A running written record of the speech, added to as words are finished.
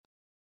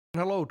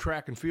Hello,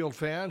 track and field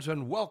fans,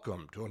 and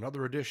welcome to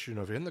another edition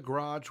of In the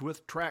Garage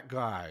with Track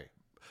Guy.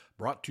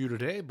 Brought to you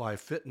today by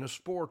Fitness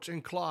Sports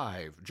in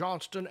Clive,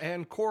 Johnston,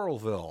 and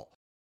Coralville,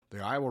 the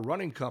Iowa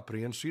Running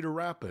Company in Cedar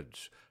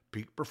Rapids,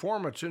 Peak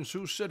Performance in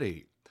Sioux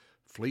City,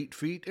 Fleet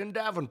Feet in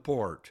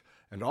Davenport,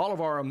 and all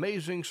of our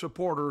amazing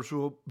supporters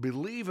who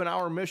believe in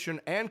our mission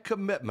and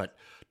commitment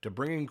to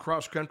bringing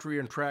cross-country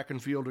and track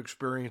and field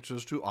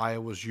experiences to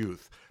Iowa's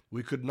youth.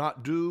 We could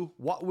not do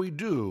what we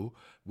do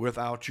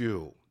without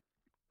you.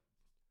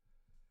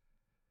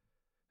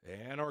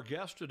 And our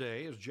guest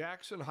today is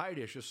Jackson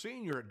Heidish, a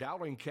senior at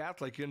Dowling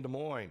Catholic in Des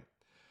Moines.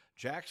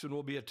 Jackson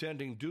will be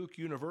attending Duke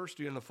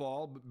University in the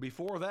fall.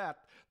 Before that,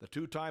 the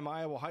two-time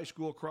Iowa high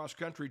school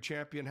cross-country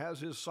champion has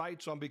his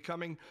sights on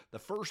becoming the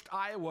first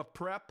Iowa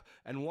prep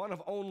and one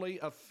of only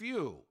a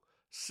few,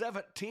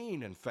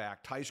 17 in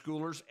fact, high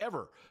schoolers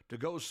ever to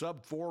go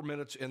sub 4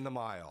 minutes in the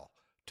mile.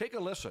 Take a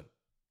listen.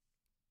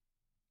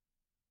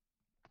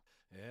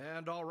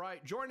 And all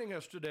right, joining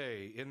us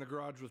today in the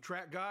Garage with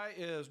Track Guy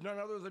is none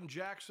other than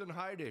Jackson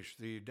Heidish,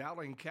 the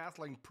Dowling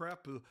Catholic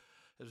prep who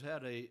has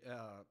had a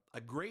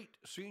great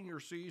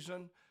senior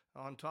season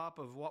on top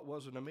of what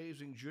was an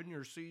amazing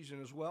junior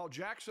season as well.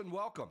 Jackson,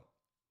 welcome.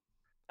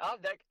 Oh,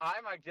 Dick.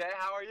 Hi, Mike J.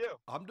 How are you?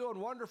 I'm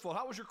doing wonderful.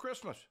 How was your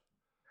Christmas?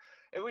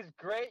 It was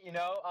great.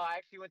 I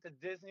actually went to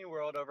Disney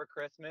World over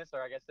Christmas,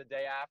 or I guess the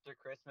day after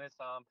Christmas.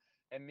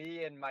 And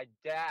me and my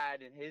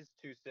dad and his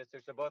two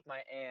sisters, so both my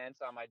aunts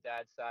on my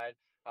dad's side.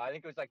 I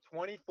think it was like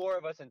 24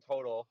 of us in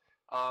total.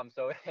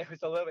 So it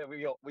was a little bit.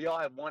 We all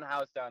had one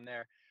house down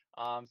there.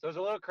 So it was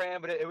a little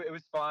cramped, but it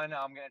was fun.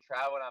 I'm gonna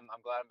travel, and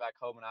I'm glad I'm back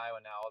home in Iowa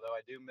now. Although I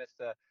do miss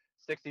the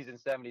 60s and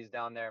 70s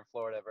down there in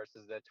Florida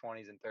versus the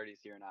 20s and 30s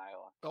here in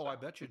Iowa. Oh, I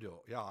bet you do.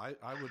 Yeah,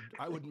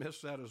 I would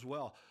miss that as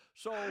well.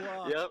 So,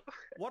 Yep.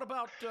 what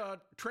about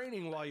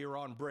training while you're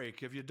on break?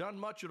 Have you done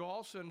much at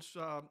all since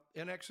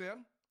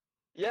NXN?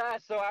 Yeah,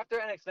 so after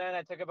NXN,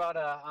 I took about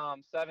a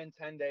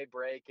 7-10 day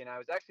break, and I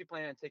was actually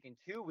planning on taking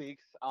 2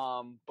 weeks.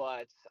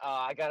 But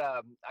I got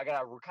a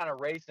kind of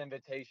race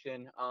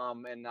invitation,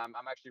 and I'm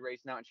actually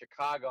racing out in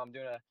Chicago. I'm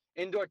doing a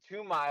indoor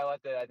 2 mile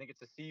at I think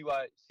it's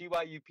a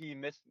CYUP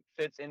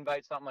Misfits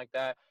invite, something like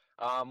that.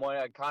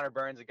 Connor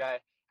Burns, a guy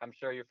I'm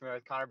sure you're familiar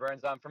with, Connor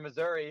Burns. I'm from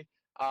Missouri.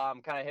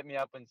 Kind of hit me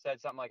up and said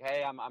something like,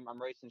 "Hey,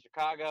 I'm racing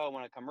Chicago. I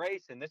want to come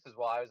race." And this is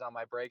while I was on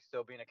my break,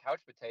 still being a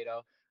couch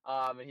potato.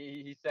 And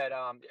he said,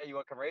 "Yeah, you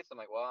want to come race?" I'm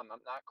like, "Well, I'm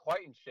not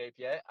quite in shape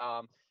yet."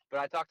 But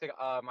I talked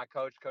to my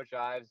coach, Coach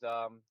Ives,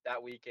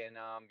 that week, and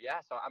yeah,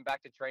 so I'm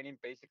back to training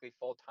basically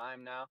full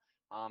time now.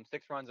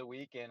 6 runs a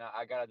week, and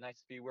I got a nice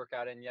speed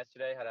workout in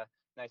yesterday. Had a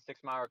nice 6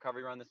 mile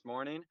recovery run this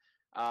morning.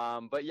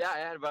 But yeah, I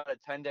had about a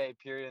 10-day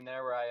period in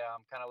there where I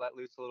kind of let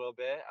loose a little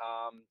bit.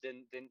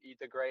 Didn't eat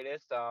the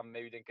greatest.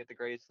 Maybe didn't get the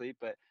greatest sleep,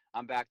 but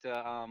I'm back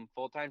to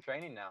full-time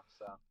training now.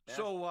 So yeah.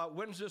 So,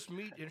 when's this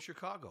meet in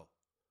Chicago?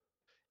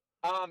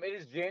 It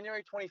is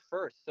January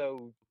 21st,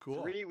 so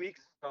Cool. 3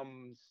 weeks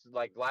from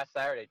like last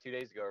Saturday, 2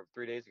 days ago, or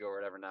 3 days ago, or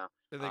whatever. Now.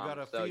 And they got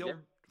a So, field.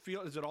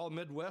 yeah. Is it all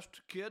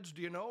Midwest kids?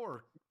 Do you know,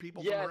 or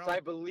people from Yes, around?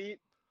 I believe.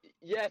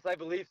 Yes, I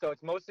believe so.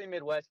 It's mostly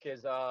Midwest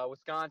kids.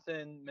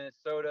 Wisconsin,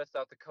 Minnesota,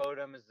 South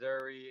Dakota,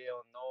 Missouri,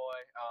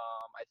 Illinois.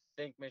 I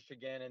think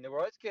Michigan, and there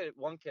was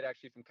one kid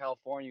actually from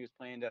California who was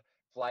planning to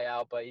fly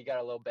out, but he got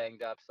a little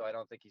banged up, so I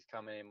don't think he's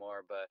coming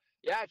anymore. But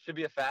yeah, it should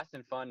be a fast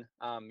and fun.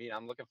 I'm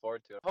looking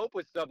forward to it. Hope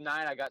with sub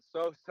 9. I got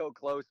so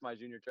close my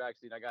junior track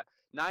season. I got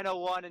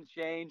 9:01 and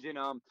change, and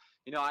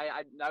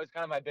I that was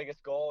kind of my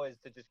biggest goal, is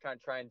to just kind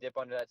of try and dip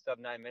under that sub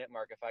 9 minute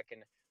mark if I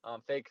can.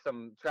 Fake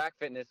some track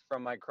fitness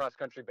from my cross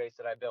country base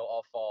that I built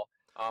all fall,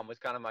 was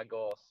kind of my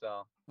goal.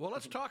 So, Well,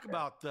 let's talk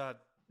about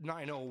that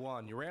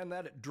 9:01. You ran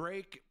that at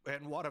Drake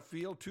and what a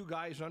field, two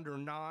guys under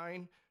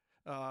 9.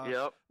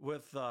 Yep.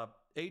 With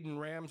Aiden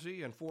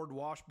Ramsey and Ford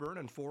Washburn,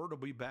 and Ford will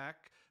be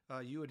back.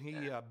 You and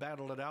he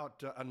battled it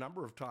out a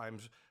number of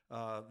times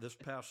this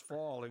past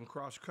fall in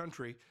cross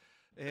country.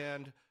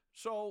 And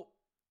so,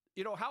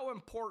 how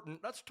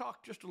important, let's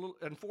talk just a little,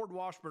 and Ford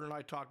Washburn and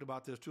I talked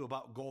about this too,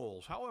 about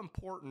goals. How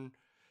important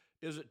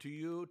is it to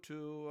you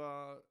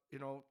to,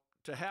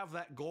 to have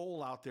that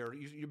goal out there?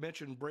 You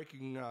mentioned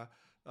breaking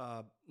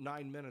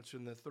 9 minutes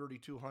in the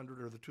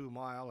 3,200 or the 2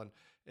 mile,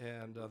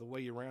 and the way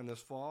you ran this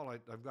fall,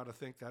 I've got to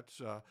think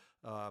that's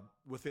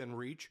within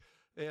reach.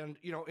 And,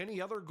 any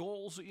other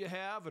goals that you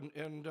have,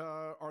 and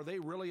are they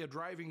really a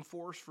driving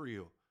force for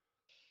you?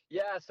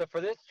 Yeah, so for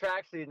this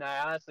track season, I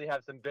honestly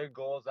have some big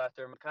goals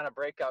after my kind of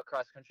breakout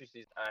cross country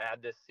season I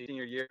had this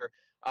senior year.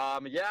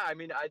 Yeah, I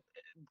mean, I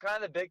kind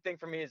of the big thing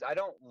for me is I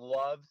don't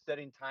love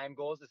setting time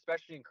goals,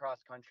 especially in cross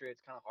country. It's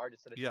kind of hard to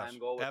set a Yes, time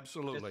goal with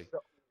absolutely. just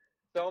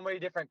so many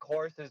different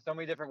courses, so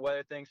many different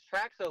weather things.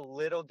 Track's a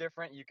little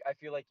different. I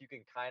feel like you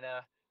can kind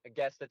of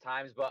guess the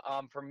times, but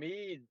for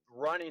me,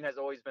 running has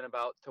always been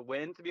about to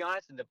win, to be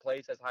honest, and to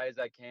place as high as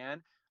I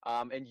can.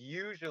 And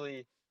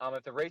usually,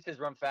 if the races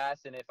run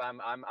fast and if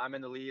I'm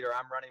in the lead or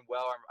I'm running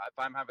well, or if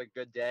I'm having a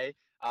good day,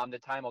 the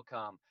time will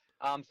come.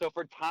 So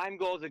for time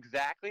goals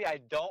exactly, I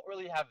don't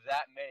really have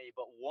that many,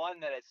 but one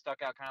that has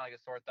stuck out kind of like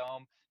a sore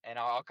thumb, and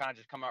I'll kind of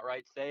just come out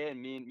right say it.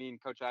 And me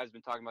and Coach Ives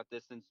been talking about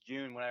this since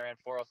June when I ran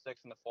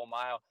 4:06 in the full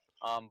mile.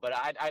 But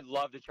I'd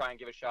love to try and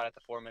give a shot at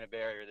the 4 minute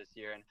barrier this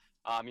year. And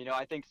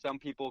I think some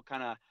people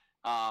kind of.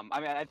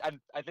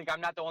 I think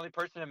I'm not the only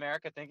person in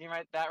America thinking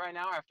that right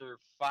now. After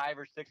 5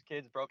 or 6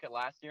 kids broke it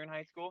last year in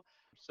high school,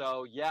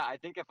 so yeah, I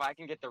think if I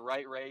can get the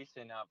right race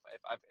and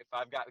if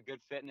I've got good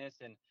fitness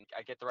and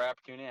I get the right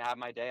opportunity and have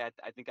my day,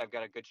 I think I've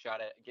got a good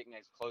shot at getting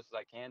as close as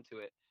I can to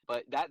it.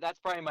 But that's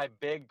probably my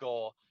big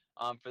goal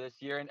for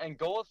this year. And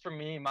goals for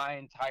me, my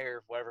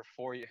entire whatever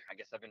 4 years. I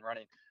guess I've been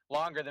running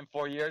longer than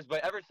 4 years,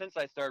 but ever since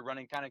I started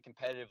running kind of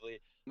competitively,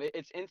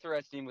 it's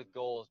interesting with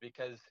goals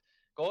because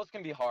goals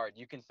can be hard.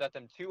 You can set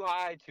them too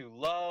high, too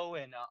low,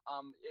 and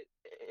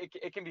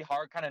it can be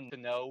hard kind of to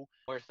know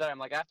where to set them.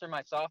 Like after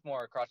my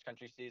sophomore cross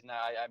country season,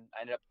 I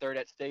ended up third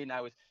at state, and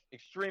I was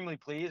extremely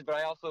pleased. But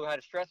I also had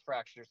a stress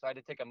fracture, so I had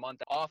to take a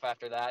month off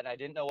after that, and I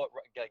didn't know what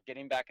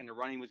getting back into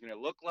running was going to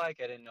look like.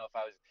 I didn't know if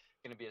I was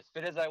going to be as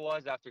fit as I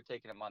was after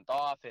taking a month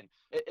off, and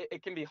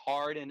it can be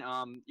hard. And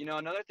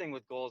another thing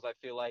with goals, I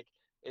feel like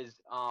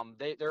is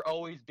they're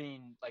always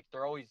being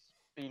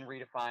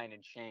redefined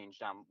and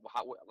changed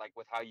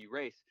with how you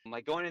race.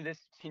 Like going into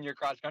this senior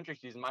cross country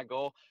season, my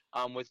goal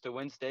was to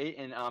win state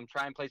and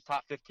try and place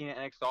top 15 at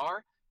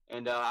NXR.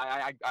 And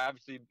I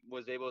obviously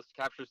was able to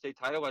capture a state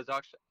title. I was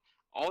actually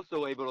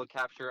also able to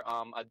capture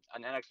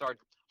an NXR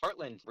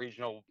Heartland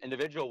regional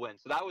individual win.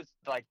 So that was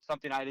like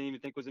something I didn't even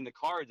think was in the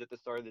cards at the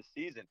start of this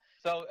season.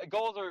 So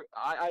goals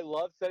I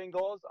love setting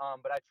goals,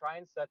 but I try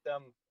and set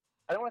them,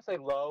 I don't want to say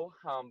low,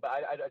 but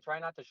I try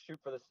not to shoot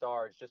for the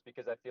stars just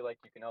because I feel like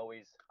you can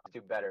always do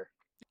better.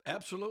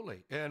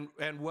 Absolutely. And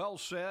well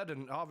said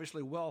and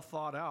obviously well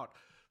thought out.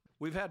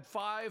 We've had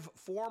 5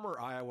 former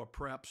Iowa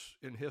preps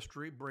in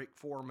history break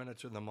 4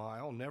 minutes in the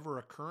mile, never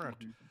a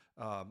current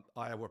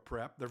Iowa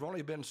prep. There've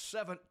only been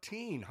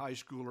 17 high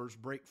schoolers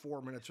break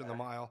 4 minutes in the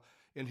mile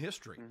in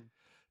history.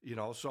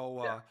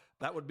 So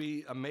that would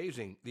be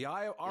amazing.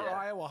 Our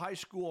Iowa high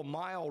school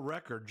mile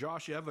record,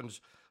 Josh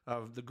Evans,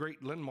 the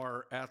great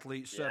Linmar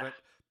athlete, set it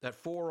at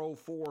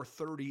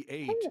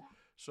 4:04:38.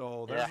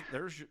 So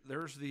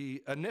there's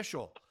the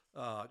initial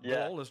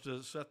goal is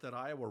to set that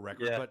Iowa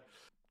record. But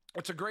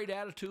it's a great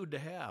attitude to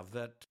have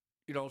that,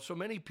 so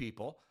many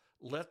people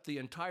let the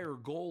entire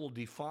goal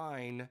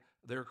define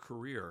their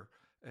career.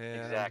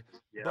 Exactly.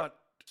 Yeah. But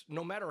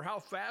no matter how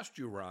fast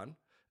you run,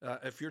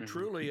 if you're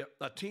truly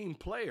a team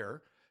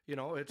player,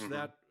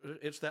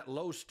 it's that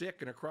low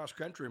stick in a cross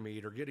country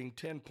meet or getting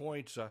 10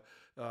 points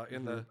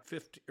in the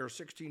 50 or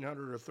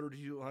 1600 or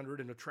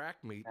 3200 in a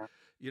track meet,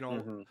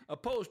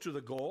 opposed to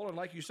the goal. And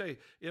like you say,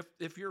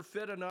 if you're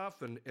fit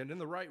enough and in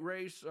the right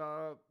race,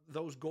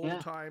 those goal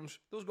times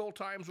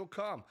will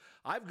come.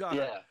 I've got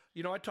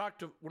when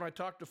I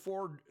talked to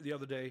Ford the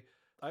other day,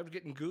 I was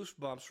getting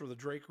goosebumps for the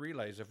Drake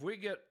relays. If we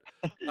get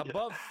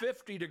above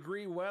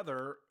 50-degree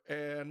weather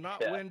and not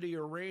windy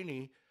or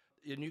rainy,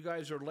 and you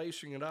guys are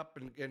lacing it up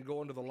and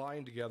going to the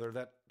line together,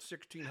 that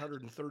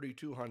 1600 and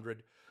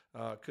 3200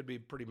 could be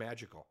pretty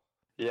magical.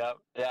 Yeah.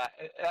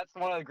 That's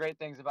one of the great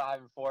things about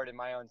having Ford in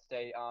my own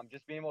state.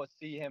 Just being able to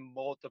see him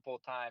multiple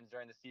times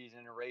during the season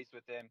and race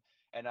with him.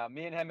 And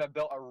me and him have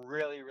built a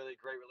really, really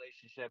great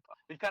relationship.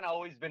 We've kind of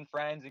always been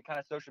friends and kind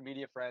of social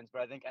media friends,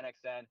 but I think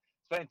NXN,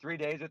 spending 3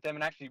 days with him,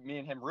 and actually me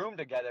and him roomed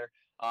together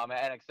at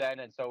NXN,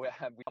 and so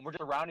we're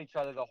just around each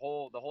other the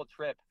whole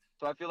trip.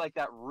 So I feel like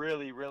that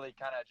really, really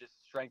kind of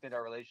just strengthened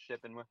our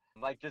relationship. And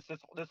like just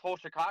this whole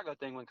Chicago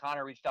thing, when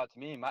Connor reached out to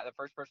me, the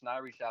first person I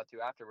reached out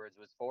to afterwards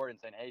was Ford and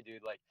saying, "Hey,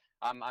 dude, like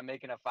I'm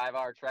making a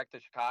 5-hour trek to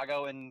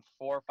Chicago in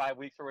 4 or 5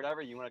 weeks or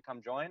whatever. You want to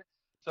come join?"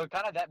 So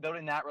kind of that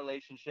building that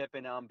relationship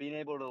and being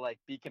able to like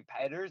be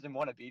competitors and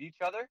want to beat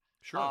each other.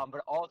 Sure.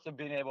 But also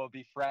being able to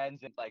be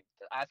friends and like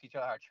ask each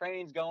other how our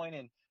training's going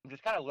and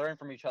just kind of learn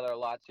from each other a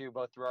lot too,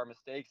 both through our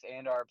mistakes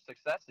and our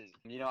successes.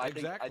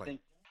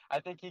 I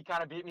think he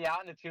kind of beat me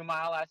out in the 2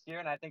 mile last year,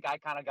 and I think I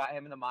kind of got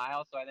him in the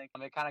mile. So I think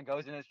it kind of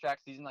goes in his track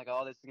season like,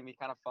 oh, this is gonna be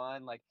kind of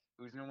fun. Like,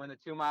 who's gonna win the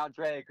 2 mile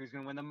Drake? Who's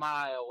gonna win the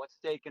mile? What's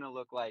state gonna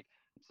look like?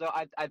 So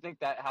I think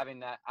that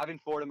having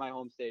Ford in my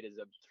home state is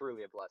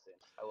truly a blessing.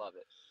 I love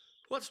it.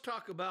 Let's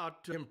talk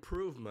about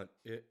improvement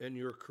in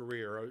your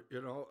career.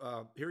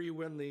 Here you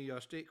win the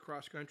state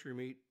cross country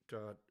meet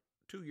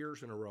 2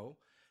 years in a row,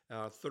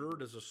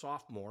 third as a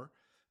sophomore.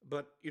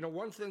 But,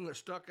 one thing that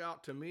stuck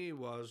out to me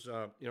was,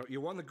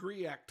 you won the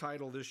GRIAC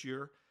title this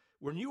year.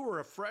 When you were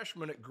a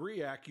freshman at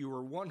GRIAC, you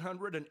were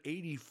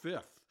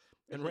 185th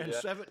and ran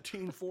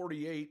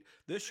 17:48.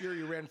 This year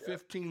you ran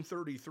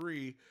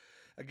 15:33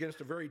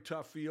 against a very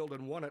tough field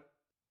and won it.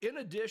 In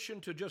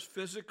addition to just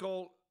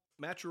physical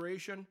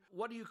maturation,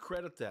 what do you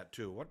credit that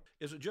to? What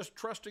is it? Just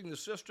trusting the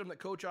system that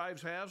Coach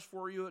Ives has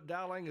for you at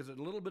Dowling? Is it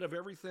a little bit of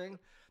everything?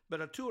 But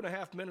a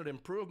 2.5-minute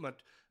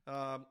improvement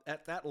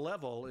at that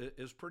level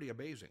is pretty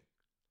amazing.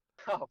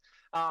 Oh,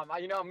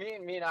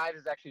 me and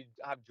Ives actually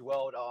have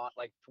dwelled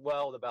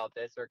about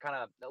this, or kind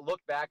of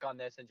looked back on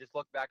this and just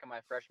looked back on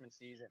my freshman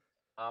season.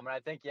 And I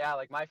think, yeah,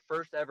 like my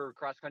first ever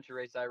cross country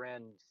race, I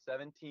ran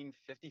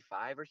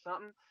 17:55 or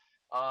something.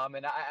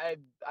 And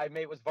I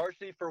made was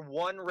varsity for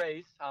one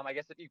race. I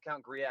guess if you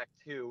count GRIAC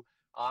two,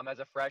 as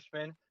a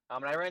freshman.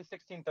 And I ran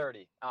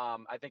 16:30.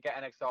 I think at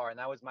NXR, and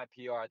that was my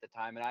PR at the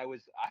time, and I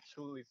was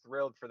absolutely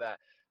thrilled for that.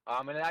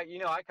 And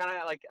I kind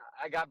of like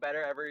I got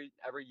better every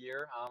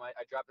year. I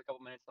dropped a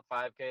couple minutes the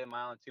 5K, the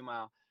mile, and 2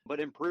 mile. But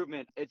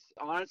improvement, it's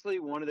honestly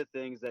one of the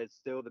things that's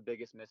still the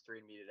biggest mystery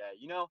to me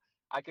today.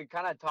 I could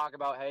kind of talk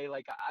about, hey,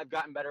 like I've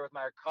gotten better with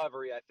my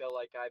recovery. I feel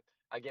like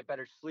I get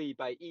better sleep,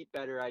 I eat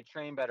better, I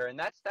train better, and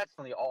that's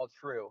definitely all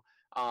true.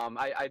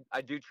 I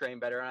do train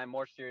better, and I'm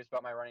more serious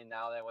about my running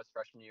now than I was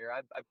freshman year.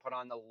 I put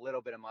on a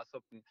little bit of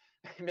muscle,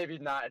 maybe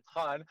not a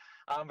ton,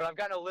 but I've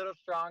gotten a little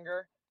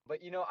stronger. But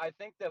I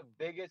think the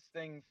biggest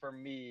thing for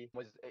me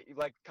was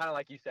like kind of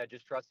like you said,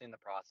 just trusting the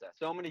process.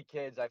 So many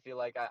kids, I feel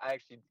like I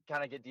actually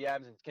kind of get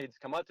DMs and kids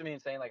come up to me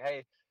and saying like,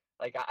 "Hey,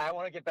 like I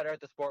want to get better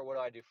at the sport. What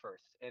do I do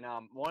first?" And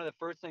one of the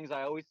first things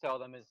I always tell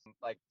them is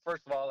like,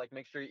 first of all, like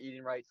make sure you're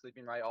eating right,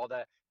 sleeping right, all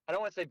that. I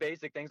don't want to say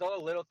basic things, all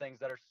the little things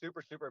that are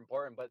super, super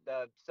important. But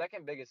the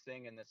second biggest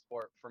thing in this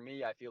sport for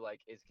me, I feel like,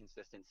 is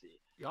consistency.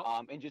 Yep.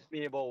 And just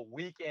being able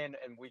week in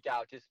and week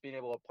out, just being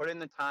able to put in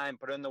the time,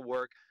 put in the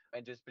work,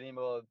 and just being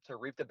able to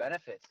reap the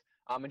benefits.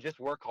 And just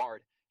work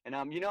hard. And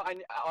I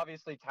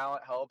obviously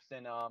talent helps,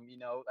 and I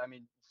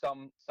mean,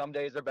 some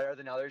days are better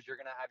than others. You're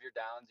gonna have your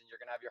downs and you're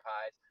gonna have your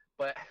highs,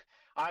 but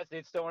honestly,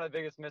 it's still one of the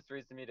biggest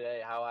mysteries to me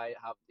today. How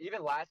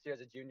even last year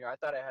as a junior, I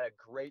thought I had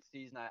a great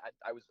season.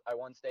 I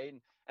won state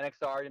and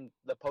NXR, and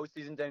the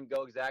postseason didn't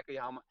go exactly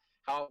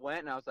how it went.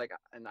 And I was like,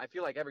 and I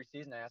feel like every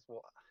season I ask,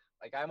 well,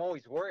 like I'm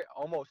always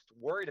almost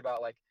worried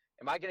about like,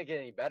 am I gonna get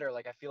any better?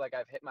 Like I feel like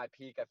I've hit my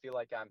peak. I feel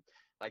like I'm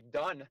like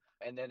done.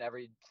 And then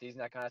every season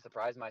I kind of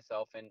surprise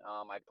myself, and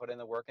I put in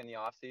the work in the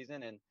off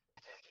season and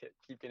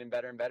keep getting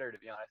better and better, to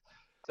be honest.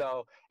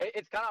 So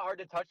it's kind of hard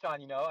to touch on,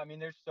 I mean,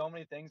 there's so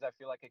many things I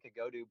feel like I could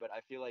go to, but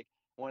I feel like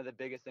one of the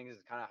biggest things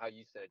is kind of how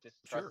you said it, just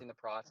Sure. trusting the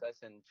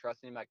process and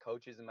trusting my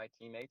coaches and my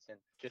teammates and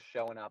just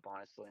showing up,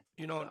 honestly.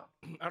 So, I don't know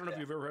if yeah.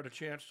 you've ever had a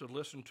chance to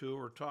listen to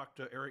or talk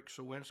to Eric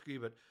Sawinski,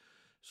 but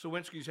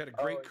Sawinski's had a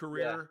Oh, great yeah.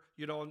 career,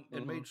 and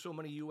Hmm. made so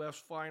many U.S.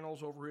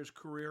 finals over his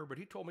career. But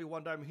he told me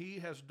one time he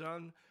has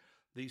done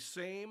the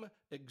same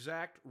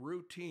exact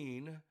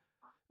routine,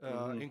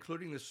 Hmm.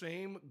 including the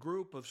same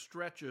group of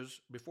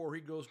stretches before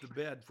he goes to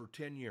bed for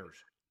 10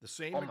 years. The Oh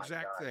same my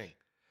exact thing.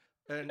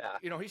 gosh. And,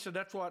 Yeah. he said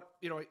that's what,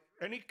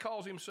 and he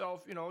calls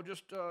himself,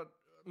 just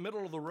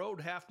middle of the road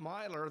half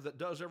miler that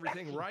does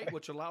everything right,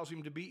 which allows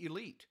him to be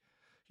elite.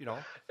 You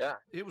know, Yeah.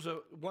 he was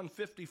a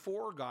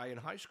 154 guy in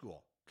high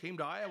school, came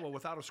to Iowa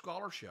without a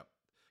scholarship.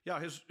 Yeah,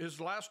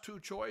 his last two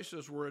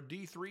choices were a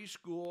D3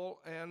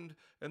 school, and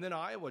then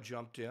Iowa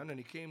jumped in, and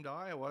he came to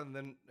Iowa, and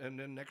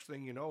then next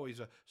thing you know, he's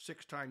a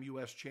 6-time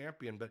U.S.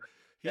 champion. But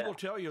he Yeah. will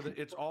tell you that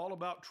it's all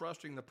about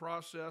trusting the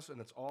process,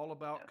 and it's all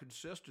about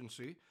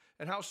consistency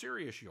and how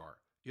serious you are.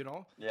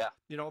 Yeah.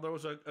 There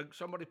was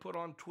somebody put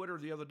on Twitter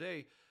the other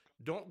day,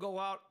 don't go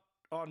out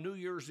on New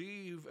Year's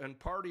Eve and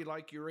party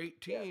like you're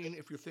 18 Yes.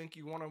 if you think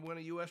you want to win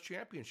a U.S.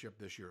 championship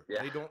this year.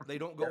 Yeah. They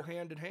don't go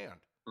hand in hand.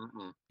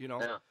 Hmm. You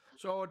know, Yeah.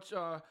 so it's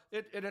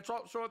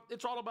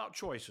all about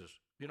choices.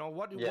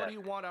 What do Yeah. you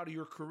want out of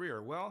your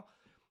career? Well,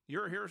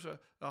 here's a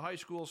high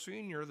school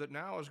senior that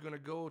now is going to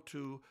go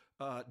to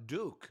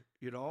Duke,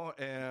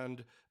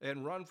 and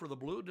run for the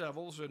Blue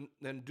Devils,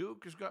 and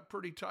Duke has got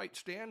pretty tight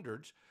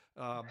standards,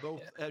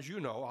 both as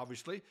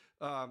obviously,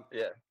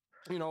 Yeah.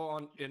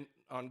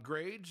 on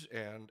grades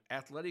and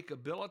athletic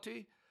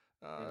ability.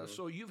 Hmm.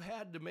 So you've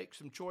had to make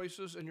some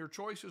choices, and your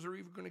choices are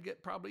even going to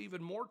get probably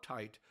even more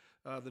tight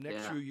the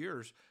next Yeah. few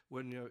years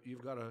when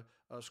you've got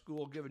a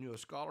school giving you a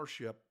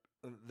scholarship.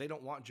 They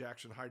don't want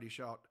Jackson Heidisch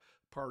out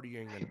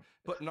partying and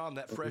putting on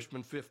that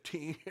freshman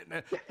 15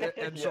 and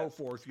Yeah. so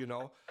forth.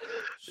 Yeah.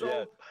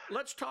 So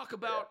let's talk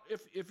about,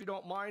 if you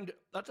don't mind,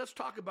 let's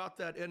talk about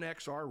that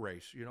NXR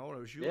race. It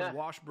was you Yeah. and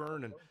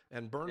Washburn and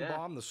Yeah.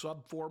 Birnbaum, the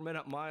sub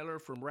 4-minute miler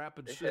from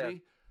Rapid Yeah.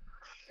 City.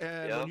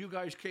 And when Yep. you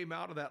guys came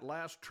out of that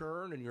last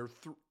turn, and you're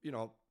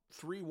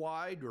three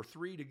wide or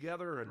three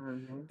together,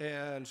 Hmm.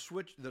 and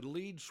the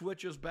lead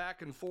switches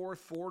back and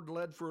forth. Ford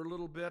led for a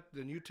little bit,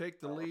 then you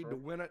take the lead to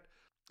win it.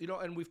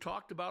 And we've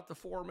talked about the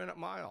 4-minute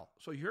mile.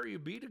 So here you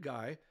beat a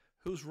guy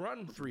who's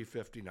run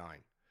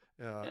 3:59,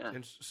 Yeah.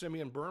 in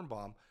Simeon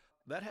Birnbaum.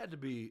 That had to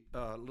be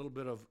a little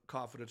bit of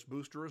confidence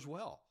booster as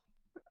well.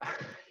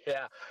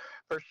 Yeah,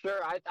 for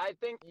sure. I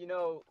think,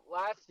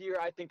 last year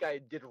I think I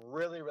did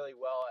really, really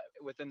well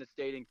within the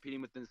state and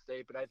competing within the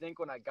state. But I think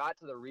when I got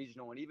to the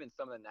regional and even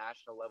some of the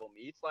national level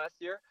meets last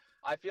year,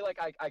 I feel like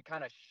I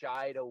kind of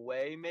shied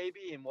away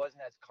maybe and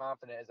wasn't as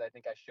confident as I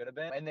think I should have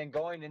been. And then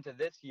going into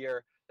this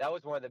year, that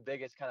was one of the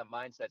biggest kind of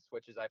mindset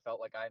switches I felt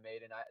like I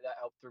made. And that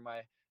helped through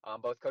my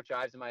both Coach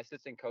Ives and my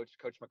assistant coach,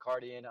 Coach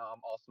McCarty, and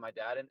also my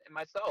dad and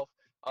myself,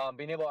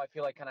 being able, I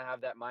feel like, kind of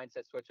have that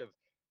mindset switch of,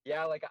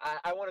 yeah, like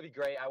I want to be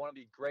great. I want to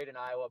be great in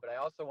Iowa, but I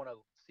also want to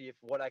see if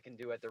what I can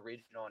do at the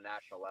regional and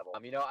national level.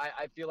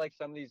 I feel like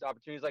some of these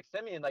opportunities, like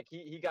Simeon, like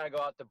he got to go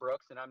out to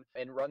Brooks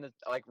and run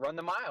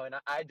the mile, and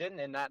I didn't,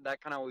 and that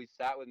kind of always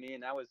sat with me,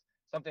 and that was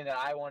something that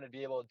I wanted to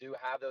be able to do,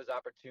 have those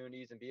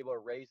opportunities, and be able to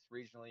race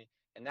regionally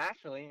and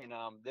nationally. And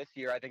this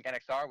year, I think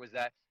NXR was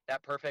that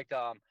perfect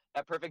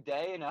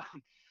day, and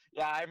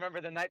yeah, I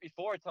remember the night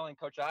before telling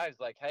Coach Ives,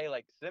 like, hey,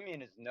 like,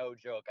 Simeon is no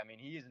joke. I mean,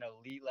 he's an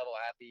elite level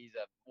athlete.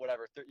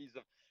 He's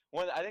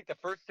I think the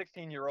first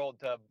 16-year-old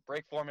to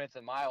break 4 minutes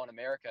a mile in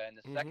America, and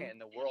the second in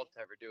the world to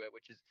ever do it,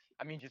 which is,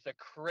 I mean, just a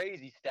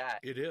crazy stat.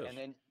 It is. And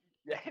then,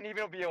 yeah, and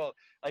even be able to,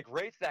 like,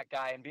 race that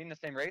guy and be in the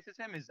same race as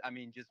him is, I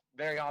mean, just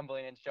very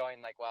humbling and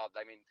showing, like, wow,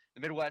 I mean,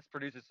 the Midwest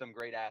produces some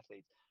great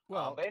athletes.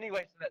 Well, but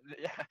anyway, so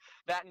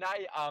that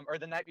night, or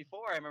the night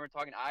before, I remember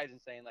talking to Ives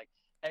and saying, like,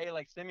 hey,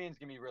 like, Simeon's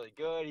gonna be really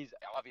good. He's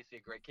obviously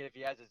a great kid. If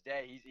he has his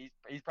day,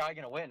 he's probably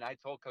gonna win. I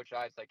told Coach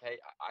Ives, like, hey,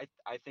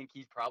 I think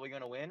he's probably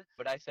gonna win,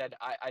 but I said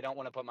I don't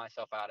want to put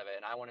myself out of it,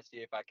 and I want to see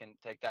if I can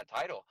take that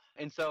title.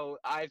 And so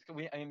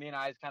me and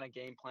Ives kind of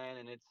game plan,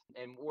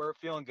 and we're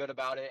feeling good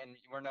about it, and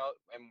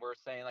we're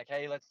saying, like,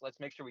 hey, let's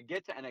make sure we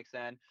get to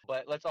NXN,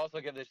 but let's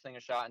also give this thing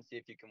a shot and see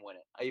if you can win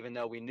it. Even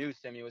though we knew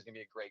Simeon was gonna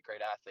be a great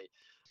athlete.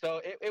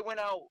 So it went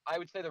out. I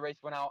would say the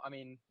race went out, I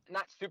mean,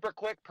 not super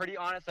quick, pretty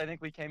honest. I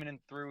think we came in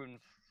through in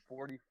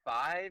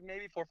 45,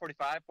 maybe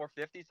 445,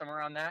 450, somewhere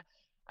around that.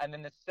 And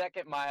then the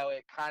second mile,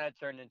 it kind of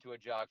turned into a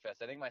jog fest.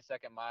 I think my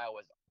second mile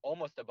was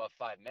almost above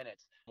 5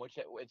 minutes, which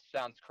it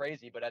sounds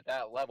crazy, but at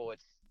that level,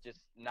 it's just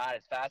not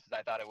as fast as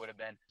I thought it would have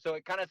been. So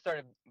it kind of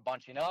started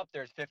bunching up.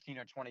 There's 15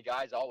 or 20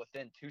 guys all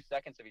within 2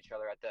 seconds of each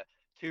other at the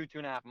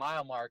 2.5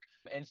 mile mark.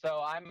 And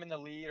so I'm in the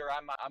lead, or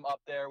I'm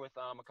up there with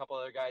a couple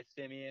other guys,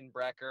 Simeon,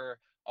 Brecker,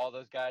 all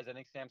those guys. I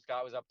think Sam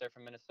Scott was up there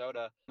from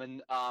Minnesota.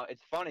 And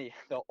it's funny,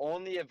 the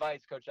only advice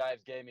Coach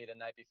Ives gave me the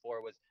night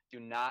before was, do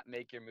not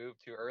make your move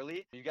too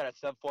early. You got a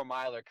sub 4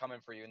 miler coming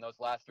for you in those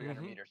last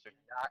 300 meters. So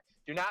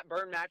do not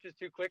burn matches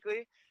too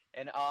quickly.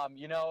 And,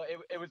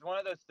 it was one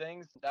of those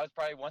things that was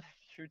probably one of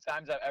the few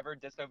times I've ever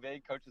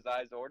disobeyed Coach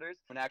Ives' orders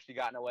and actually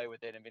gotten away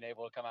with it and been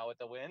able to come out with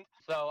the win.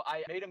 So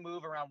I made a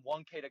move around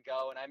 1K to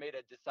go, and I made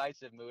a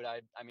decisive move.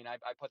 I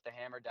put the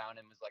hammer down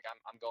and was like,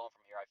 I'm going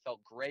from here. I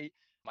felt great.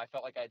 I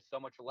felt like I had so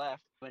much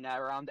left. And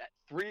around that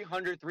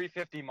 300,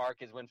 350 mark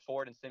is when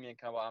Ford and Simeon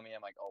come on me.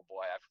 I'm like, oh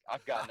boy,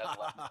 I've got nothing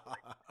left.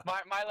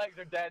 My legs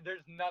are dead.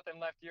 There's nothing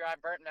left here. I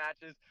burnt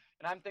matches.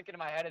 And I'm thinking in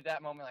my head at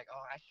that moment, like,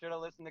 oh, I should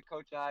have listened to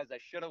Coach Ives. I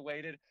should have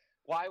waited.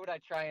 Why would I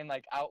try and,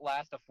 like,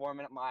 outlast a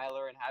 4-minute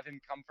miler and have him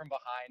come from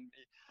behind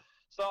me?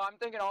 So I'm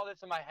thinking all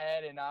this in my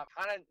head, and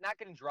kind of not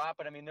getting dropped,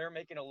 but I mean, they're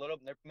making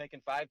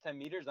 5-10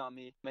 meters on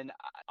me. I mean,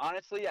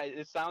 honestly,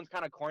 it sounds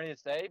kind of corny to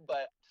say,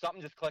 but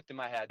something just clicked in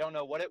my head. I don't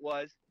know what it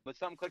was, but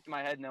something clicked in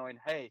my head knowing,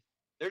 hey,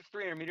 there's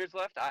 300 meters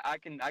left. I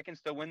can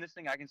still win this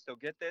thing. I can still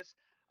get this.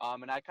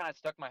 And I kind of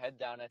stuck my head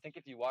down. I think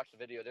if you watch the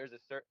video, there's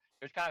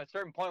kind of a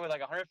certain point with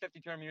like 150,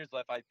 200 meters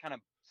left. I kind of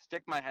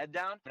stick my head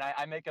down, and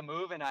I make a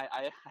move, and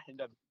I end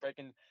up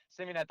breaking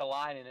Simeon at the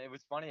line. And it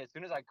was funny. As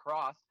soon as I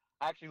crossed,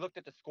 I actually looked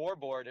at the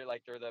scoreboard, or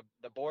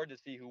the board, to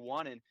see who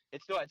won, and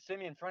it still had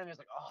Simeon in front of me. I was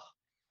like, oh,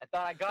 I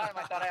thought I got him.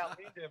 I thought I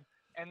outleaned him.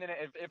 And then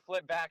it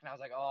flipped back, and I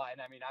was like, oh,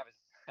 and I mean,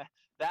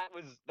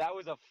 that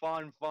was a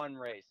fun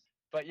race.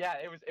 But yeah,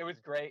 it was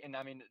great. And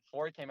I mean,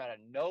 Ford came out of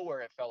nowhere.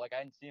 It felt like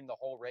I didn't see him the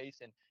whole race,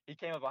 and he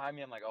came up behind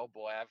me. I'm like, oh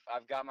boy,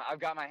 I've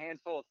got my hands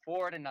full with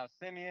Ford and now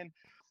Simeon.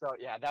 So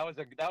yeah, that was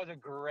a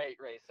great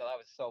race. So that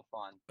was so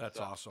fun. That's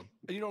awesome.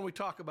 We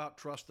talk about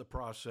trust the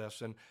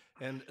process,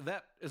 and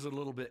that is a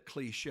little bit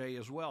cliche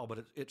as well,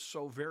 but it's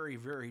so very,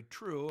 very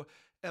true.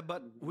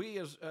 But we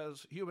as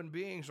human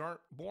beings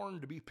aren't born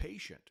to be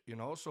patient,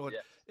 So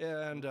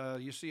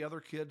you see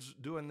other kids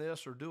doing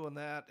this or doing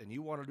that, and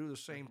you want to do the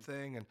same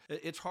thing, and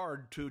it's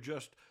hard to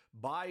just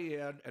buy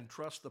in and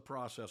trust the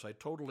process. I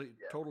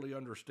totally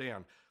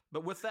understand.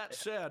 But with that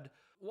said,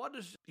 what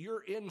is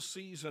your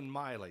in-season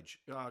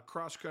mileage,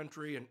 cross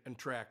country and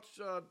track?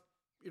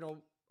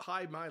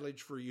 High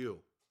mileage for you.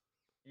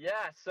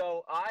 Yeah,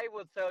 so I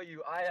will tell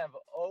you, I have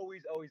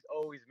always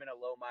been a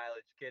low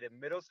mileage kid. In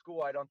middle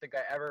school, I don't think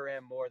I ever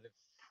ran more than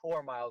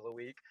 4 miles a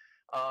week,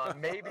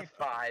 maybe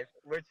 5,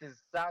 which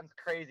sounds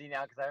crazy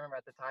now because I remember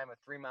at the time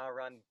a 3-mile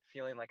run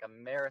feeling like a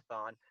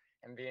marathon,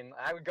 and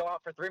I would go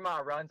out for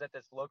 3-mile runs at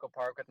this local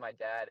park with my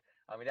dad.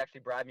 He'd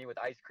actually bribe me with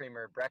ice cream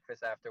or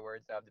breakfast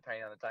afterwards,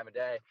 depending on the time of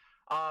day.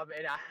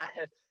 And I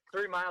had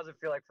 3 miles would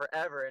feel like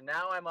forever, and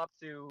now I'm up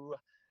to,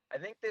 I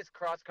think this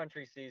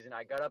cross-country season,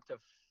 I got up to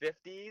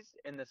 50s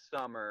in the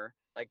summer,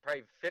 like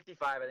probably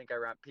 55, I think I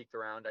peaked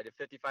around. I did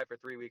 55 for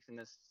 3 weeks in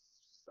this,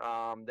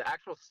 the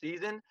actual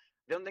season.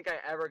 I don't think I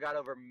ever got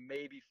over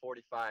maybe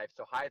 45,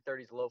 so high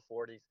 30s, low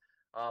 40s,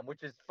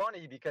 which is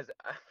funny because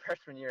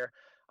freshman year,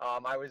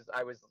 I was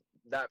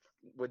that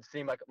would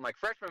seem like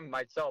freshman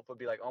myself would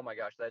be like, oh my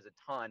gosh, that is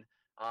a ton.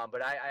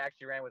 But I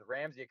actually ran with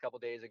Ramsey a couple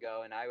days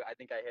ago, and I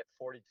think I hit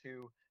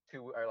 42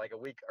 or like a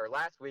week or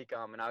last week,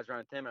 and I was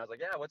running with him, and I was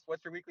like, yeah,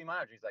 what's your weekly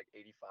mileage? He's like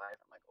 85.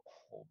 I'm like,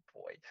 oh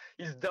boy,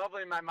 he's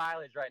doubling my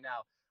mileage right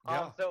now.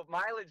 Yeah. So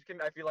mileage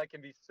I feel like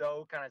can be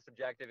so kind of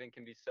subjective and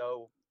can be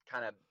so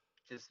kind of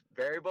just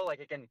variable. Like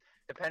it can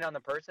depend on the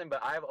person, but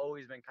I've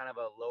always been kind of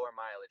a lower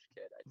mileage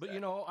kid, I'd But say. you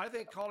know, I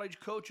think college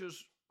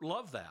coaches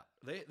love that.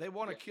 They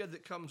want a kid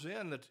that comes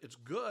in that it's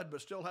good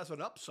but still has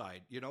an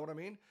upside. You know what I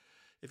mean?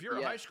 If you're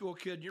a Yeah. high school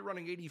kid and you're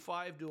running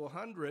 85 to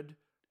 100,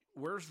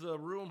 where's the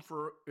room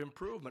for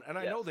improvement? And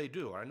I Yes. know they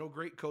do. I know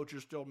great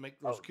coaches still make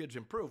those Oh. kids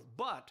improve.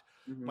 But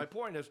Mhm. my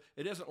point is,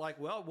 it isn't like,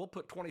 well, we'll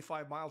put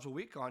 25 miles a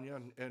week on you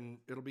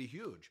and it'll be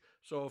huge.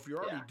 So if you're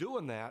already Yeah.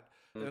 doing that,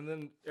 Mhm. and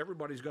then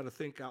everybody's got to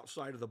think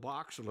outside of the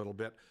box a little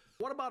bit.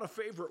 What about a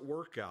favorite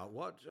workout?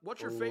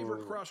 What's your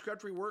favorite Ooh. cross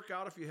country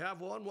workout if you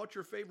have one? What's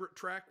your favorite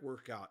track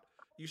workout?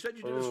 You said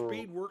you did a Ooh.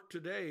 speed work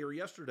today or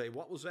yesterday.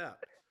 What was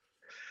that?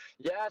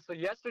 Yeah, so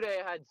yesterday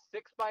I had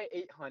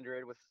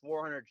 6x800 with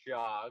 400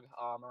 jog,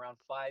 around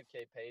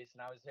 5K pace,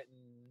 and I was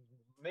hitting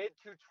mid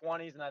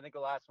 220s, and I think the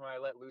last one I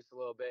let loose a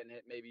little bit and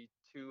hit maybe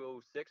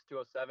 206,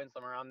 207,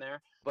 somewhere around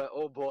there. But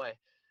oh boy,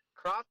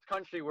 cross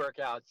country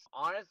workouts.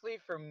 Honestly,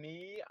 for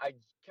me,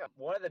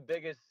 one of the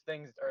biggest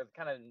things or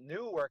kind of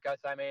new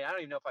workouts I made. I don't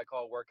even know if I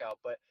call it workout,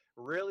 but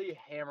really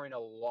hammering a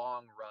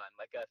long run,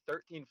 like a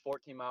 13,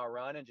 14-mile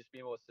run, and just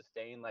being able to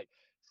sustain like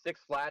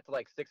six flat to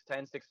like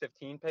 610,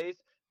 615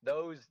 pace.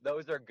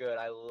 Those are good.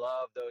 I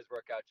love those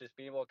workouts. Just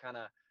being able to kind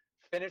of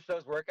finish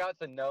those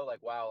workouts and know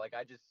like, wow, like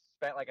I just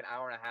spent like an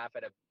hour and a half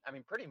at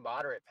pretty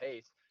moderate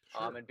pace.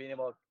 Sure. And being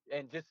able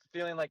and just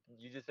feeling like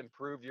you just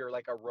improved your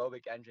like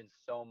aerobic engine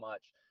so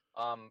much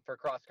for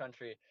cross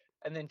country.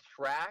 And then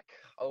track,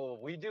 oh,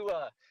 we do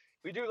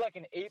like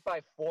an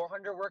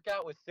 8x400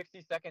 workout with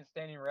 60 seconds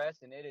standing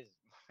rest, and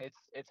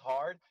it's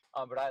hard.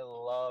 But I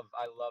love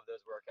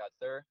those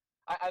workouts.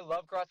 I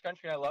love cross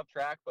country and I love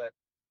track, but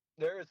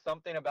there is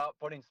something about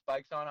putting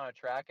spikes on a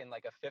track in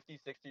like a 50,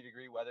 60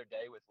 degree weather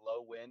day with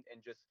low wind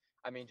and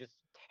just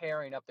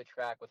tearing up the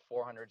track with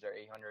 400s or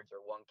 800s or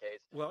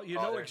 1Ks. Well, you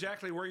Oh, know there's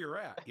exactly where you're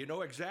at. You know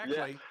yeah,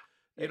 exactly,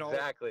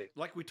 exactly.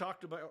 like we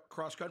talked about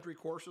cross country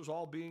courses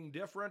all being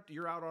different.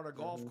 You're out on a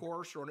golf Hmm.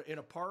 course or in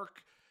a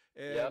park,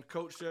 Yep. and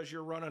coach says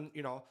you're running,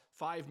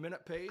 5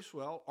 minute pace.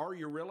 Well, are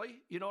you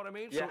really? You know what I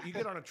mean? So Yeah. you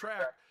get on a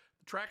track,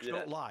 the tracks Yes.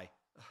 don't lie.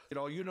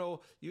 You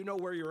know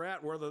where you're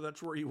at, whether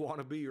that's where you want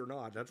to be or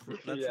not. That's for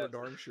Yes.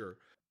 darn sure.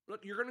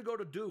 But you're going to go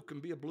to Duke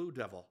and be a Blue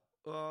Devil.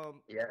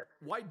 Yes.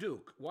 Why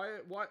Duke?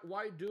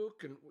 Why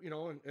Duke?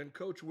 And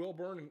Coach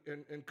Wilburn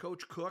and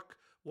Coach Cook.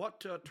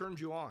 What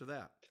turns you on to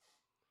that?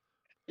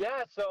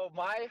 Yeah, so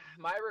my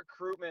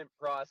recruitment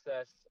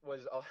process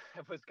was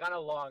was kind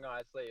of long,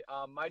 honestly.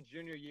 My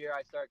junior year,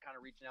 I started kind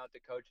of reaching out to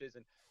coaches,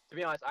 and to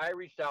be honest, I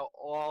reached out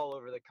all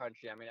over the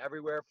country. I mean,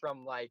 everywhere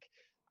from like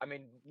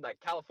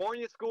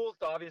California schools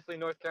to obviously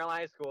North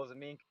Carolina schools, and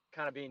me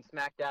kind of being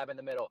smack dab in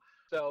the middle.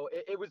 So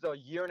it was a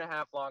year and a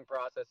half long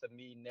process of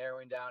me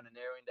narrowing down and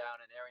narrowing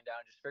down and narrowing down,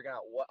 just figuring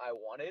out what I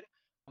wanted.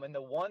 And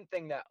the one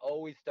thing that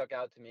always stuck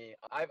out to me,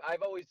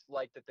 I've always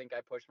liked to think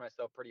I pushed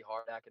myself pretty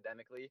hard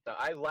academically. So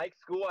I like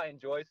school, I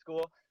enjoy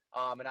school,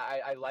 and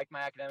I like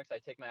my academics. I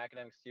take my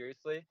academics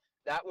seriously.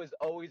 That was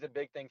always a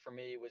big thing for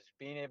me, was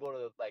being able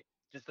to like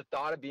just the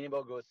thought of being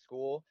able to go to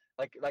school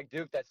like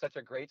Duke. That's such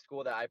a great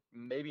school that I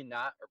maybe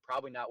not or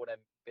probably not would have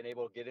been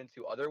able to get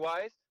into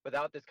otherwise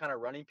without this kind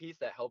of running piece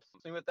that helps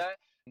me with that.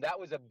 And that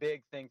was a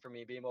big thing for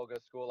me, being able to go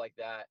to school like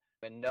that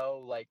and know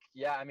like,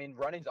 yeah, I mean,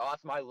 running's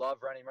awesome. I love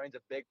running. Running's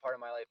a big part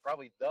of my life,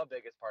 probably the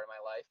biggest part of my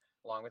life,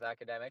 along with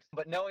academics.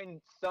 But knowing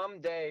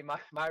someday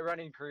my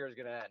running career is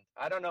going to end.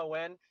 I don't know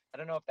when. I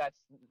don't know if that's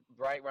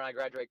right when I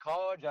graduate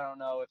college. I don't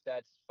know if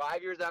that's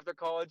 5 years after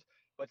college.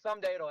 But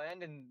someday it'll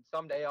end, and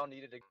someday I'll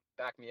need it to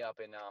back me up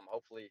and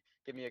hopefully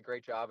give me a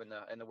great job in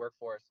the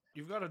workforce.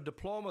 You've got a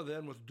diploma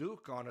then with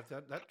Duke on it.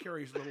 That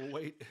carries a little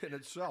weight in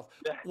itself.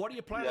 Yeah. What do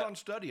you plan Yeah. on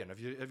studying? Have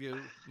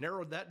you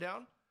narrowed that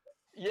down?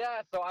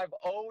 Yeah, so I've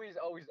always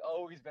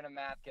been a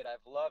math kid.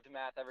 I've loved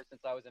math ever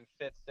since I was in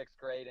fifth, sixth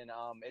grade, and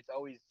it's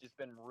always just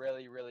been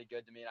really, really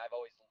good to me. And I've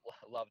always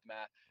loved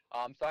math.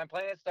 So I'm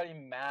planning to study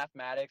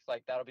mathematics,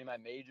 like that'll be my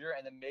major,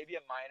 and then maybe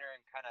a minor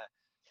in kind of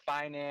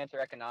finance or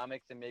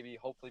economics, and maybe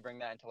hopefully bring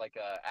that into like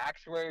a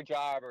actuary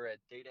job or a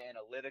data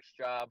analytics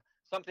job,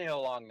 something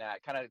along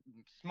that. Kind of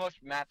smush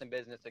math and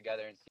business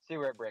together and see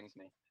where it brings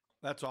me.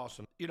 That's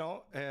awesome.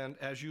 And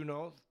as you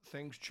know,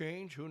 things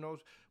change. Who knows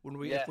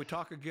if Yes. we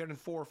talk again in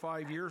 4 or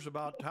 5 years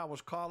about how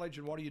was college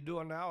and what are you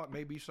doing now, it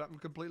may be something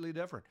completely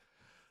different.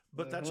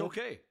 But that's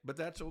okay.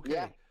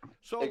 Yeah.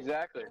 So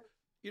Exactly.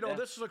 Yeah.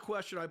 this is a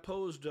question I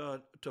posed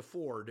to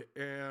Ford,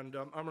 and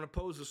I'm going to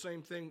pose the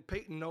same thing.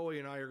 Peyton Noe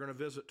and I are going to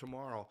visit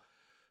tomorrow.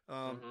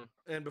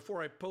 And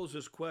before I pose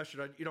this question,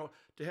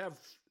 to have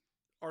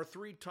our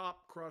 3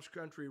 top cross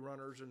country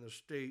runners in the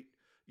state,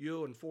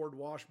 you and Ford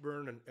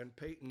Washburn and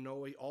Peyton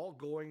Noe, all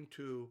going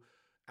to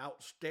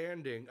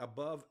outstanding,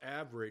 above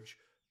average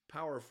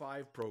Power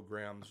 5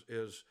 programs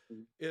is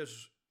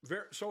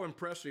very so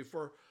impressive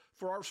for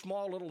our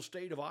small little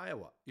state of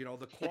Iowa.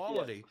 The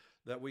quality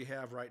that we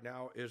have right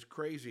now is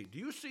crazy. Do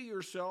you see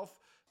yourself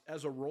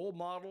as a role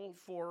model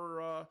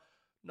for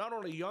not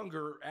only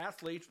younger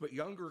athletes but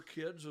younger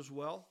kids as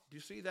well? Do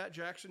you see that,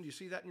 Jackson? Do you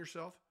see that in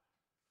yourself?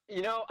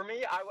 For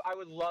me, I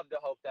would love to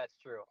hope that's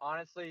true.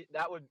 Honestly,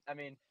 I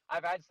mean,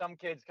 I've had some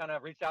kids kind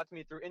of reach out to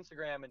me through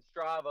Instagram and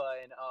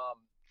Strava and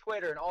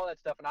Twitter and all that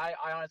stuff, and I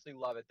honestly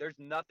love it. There's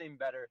nothing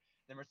better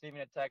than receiving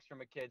a text from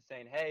a kid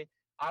saying, "Hey,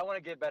 I want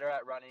to get better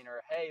at running,"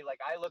 or "Hey, like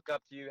I look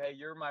up to you. Hey,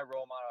 you're my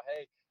role model.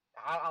 Hey,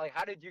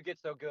 how did you get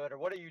so good, or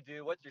what do you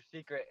do? What's your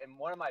secret?" And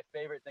one of my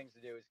favorite things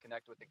to do is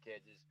connect with the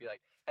kids. Is be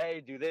like, "Hey,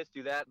 do this,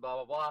 do that,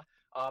 blah blah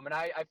blah." And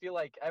I feel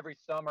like every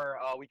summer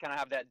we kind of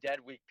have that dead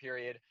week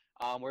period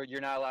where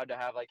you're not allowed to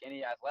have like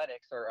any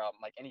athletics or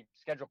like any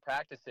scheduled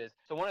practices.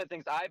 So one of the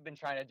things I've been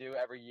trying to do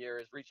every year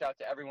is reach out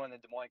to everyone in the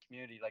Des Moines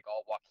community, like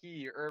all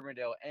Waukee,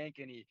 Urbandale,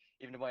 Ankeny,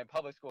 even Des Moines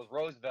Public Schools,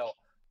 Roseville,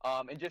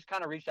 and just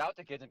kind of reach out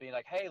to kids and be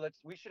like, hey,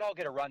 we should all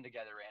get a run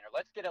together, or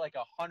let's get like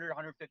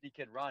 150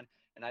 kid run.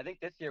 And I think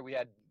this year we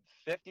had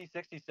 50,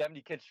 60,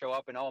 70 kids show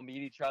up and all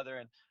meet each other.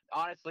 And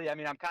honestly, I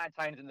mean, I'm kind of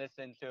tying this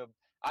into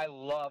I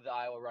love the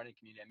Iowa running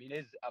community. I mean,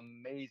 it is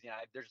amazing.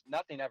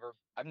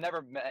 I've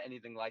never met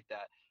anything like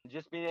that.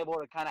 Just being able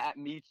to kind of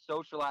meet,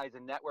 socialize,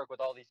 and network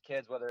with all these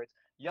kids, whether it's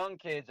young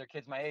kids or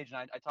kids my age.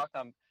 And I talked to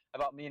them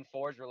about me and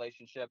Ford's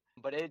relationship,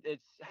 but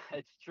it's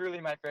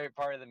truly my favorite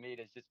part of the meet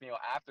is just being able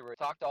afterwards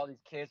talk to all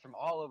these kids from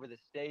all over the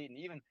state, and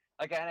even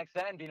like at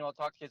NXN being able to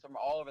talk to kids from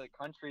all over the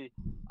country.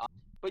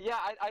 But yeah,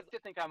 I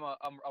think I'm a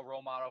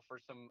role model for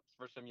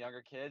some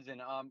younger kids,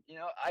 and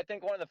I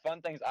think one of the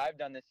fun things I've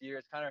done this year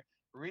is kind of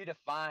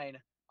redefine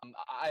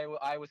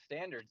Iowa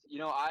standards.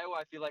 Iowa,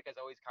 I feel like has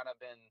always kind of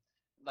been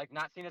like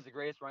not seen as the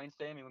greatest rain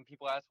state. I mean, when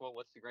people ask, well,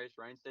 what's the greatest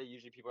rain state?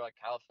 Usually people are like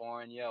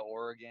California,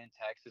 Oregon,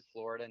 Texas,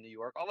 Florida, New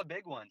York, all the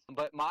big ones.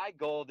 But my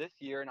goal this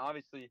year, and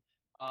honestly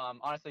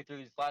through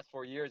these last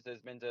 4 years, has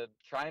been to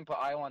try and put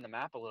Iowa on the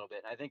map a little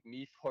bit. And I think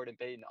me, Ford, and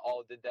Peyton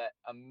all did that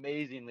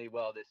amazingly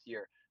well this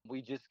year.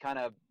 We just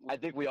I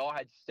think we all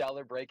had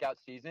stellar breakout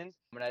seasons.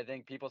 And I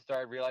think people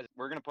started realizing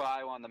we're going to put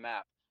Iowa on the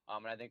map.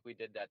 And I think we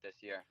did that this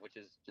year, which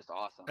is just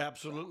awesome.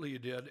 Absolutely, you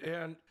did.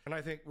 And I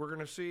think we're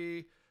going to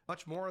see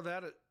much more of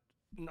that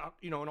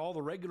in all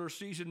the regular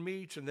season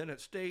meets, and then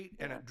at state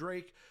and at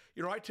Drake.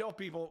 I tell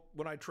people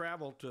when I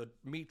travel to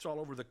meets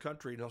all over the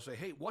country, and they'll say,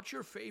 hey, what's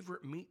your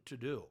favorite meet to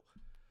do?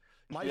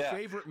 My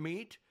favorite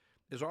meet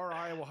is our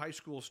Iowa High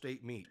School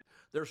State meet.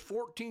 There's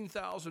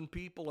 14,000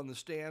 people in the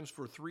stands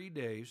for 3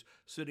 days,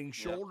 sitting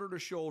shoulder to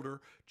shoulder,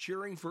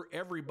 cheering for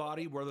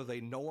everybody, whether they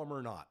know them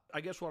or not.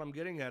 I guess what I'm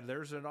getting at,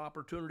 there's an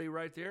opportunity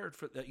right there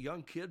for that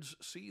young kids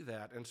see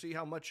that and see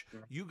how much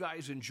you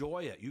guys enjoy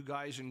it. You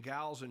guys and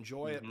gals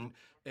enjoy it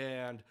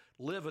and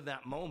live in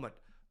that moment.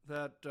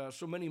 That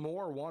so many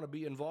more want to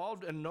be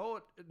involved and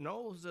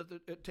knows that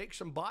it takes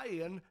some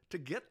buy-in to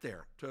get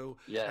there, to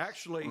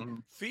actually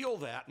feel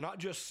that, not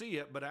just see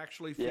it, but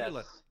actually feel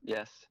it.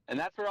 Yes, and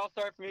that's where it all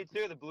started for me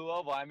too, the Blue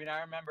Oval. I mean,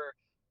 I remember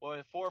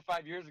 4 or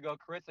 5 years ago,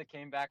 Carissa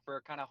came back for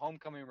a kind of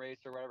homecoming race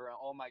or whatever. And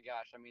oh my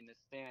gosh, I mean, the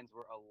stands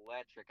were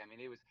electric. I mean,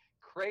 it was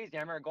crazy.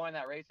 I remember going to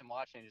that race and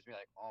watching and just be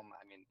like, oh my,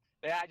 I mean,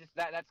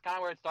 that's kind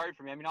of where it started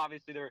for me. I mean,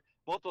 obviously there were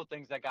multiple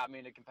things that got me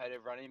into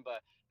competitive running,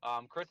 but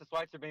Carissa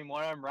Schweitzer being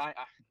one of them,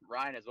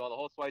 Ryan as well, the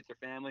whole Schweitzer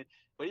family.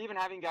 But even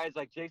having guys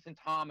like Jason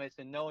Thomas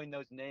and knowing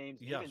those names,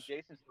 even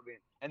Jason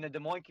and the Des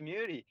Moines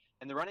community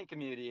and the running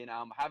community, and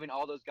having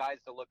all those guys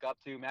to look up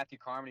to, Matthew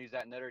Carmody, who's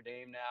at Notre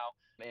Dame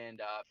now, and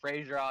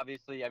Frazier,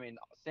 obviously. I mean,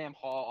 Sam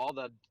Hall, all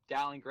the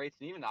Dowling greats,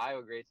 and even the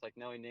Iowa greats, like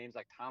knowing names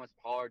like Thomas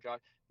Pollard,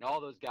 Josh, and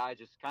all those guys,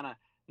 just kind of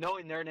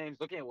knowing their names,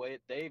 looking at what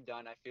they've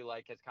done, I feel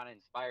like has kind of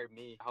inspired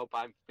me. I hope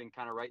I've been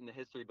kind of writing the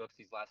history books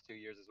these last 2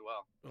 years as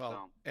well.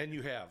 Well, and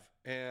you have.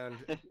 And,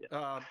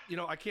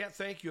 I can't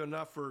thank you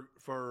enough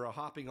for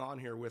hopping on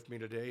here with me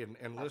today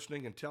and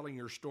listening and telling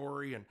your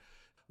story and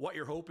what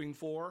you're hoping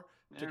for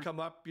to come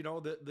up,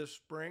 this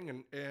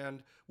spring.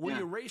 And will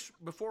you race,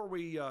 before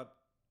we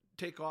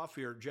take off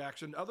here,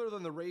 Jackson, other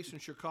than the race in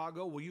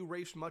Chicago, will you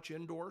race much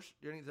indoors?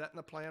 Is that in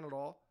the plan at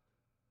all?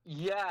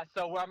 Yeah,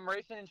 so I'm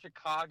racing in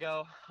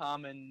Chicago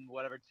in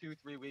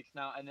 2-3 weeks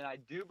now, and then I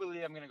do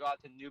believe I'm going to go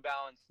out to New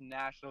Balance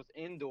Nationals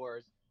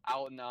indoors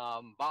out in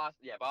Boston.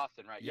 Yeah,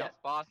 Boston, right? Yep. Yes,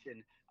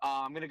 Boston.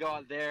 I'm going to go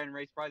out there and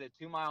race probably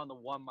the 2 mile and the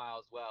 1 mile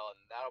as well, and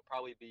that'll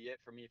probably be it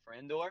for me for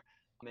indoor.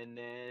 And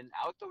then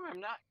outdoor, I'm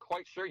not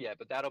quite sure yet,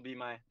 but that'll be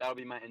my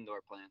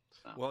indoor plan.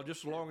 So. Well,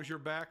 just as long as you're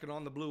back and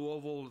on the Blue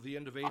Oval at the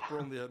end of April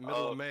and the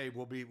middle of May,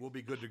 we'll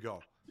be good to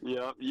go.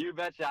 Yeah, you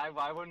betcha.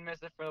 I wouldn't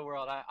miss it for the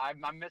world.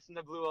 I'm missing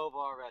the Blue Oval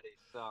already.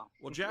 So.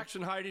 Well,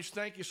 Jackson Heidish,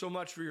 thank you so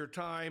much for your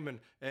time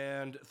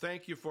and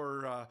thank you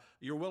for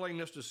your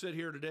willingness to sit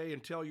here today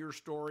and tell your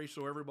story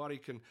so everybody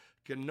can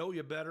know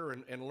you better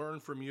and learn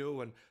from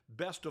you. And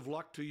best of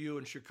luck to you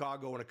in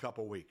Chicago in a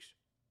couple weeks.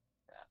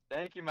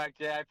 Thank you, Mike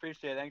J. I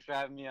appreciate it. Thanks for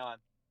having me on.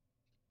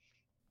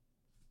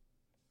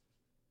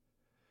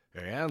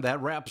 And that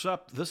wraps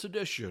up this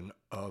edition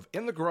of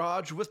In the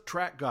Garage with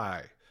Track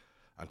Guy.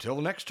 Until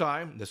next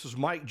time, this is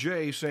Mike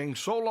J. saying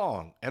so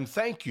long and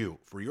thank you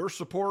for your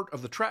support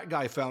of the Track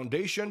Guy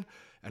Foundation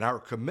and our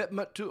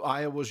commitment to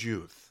Iowa's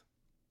youth.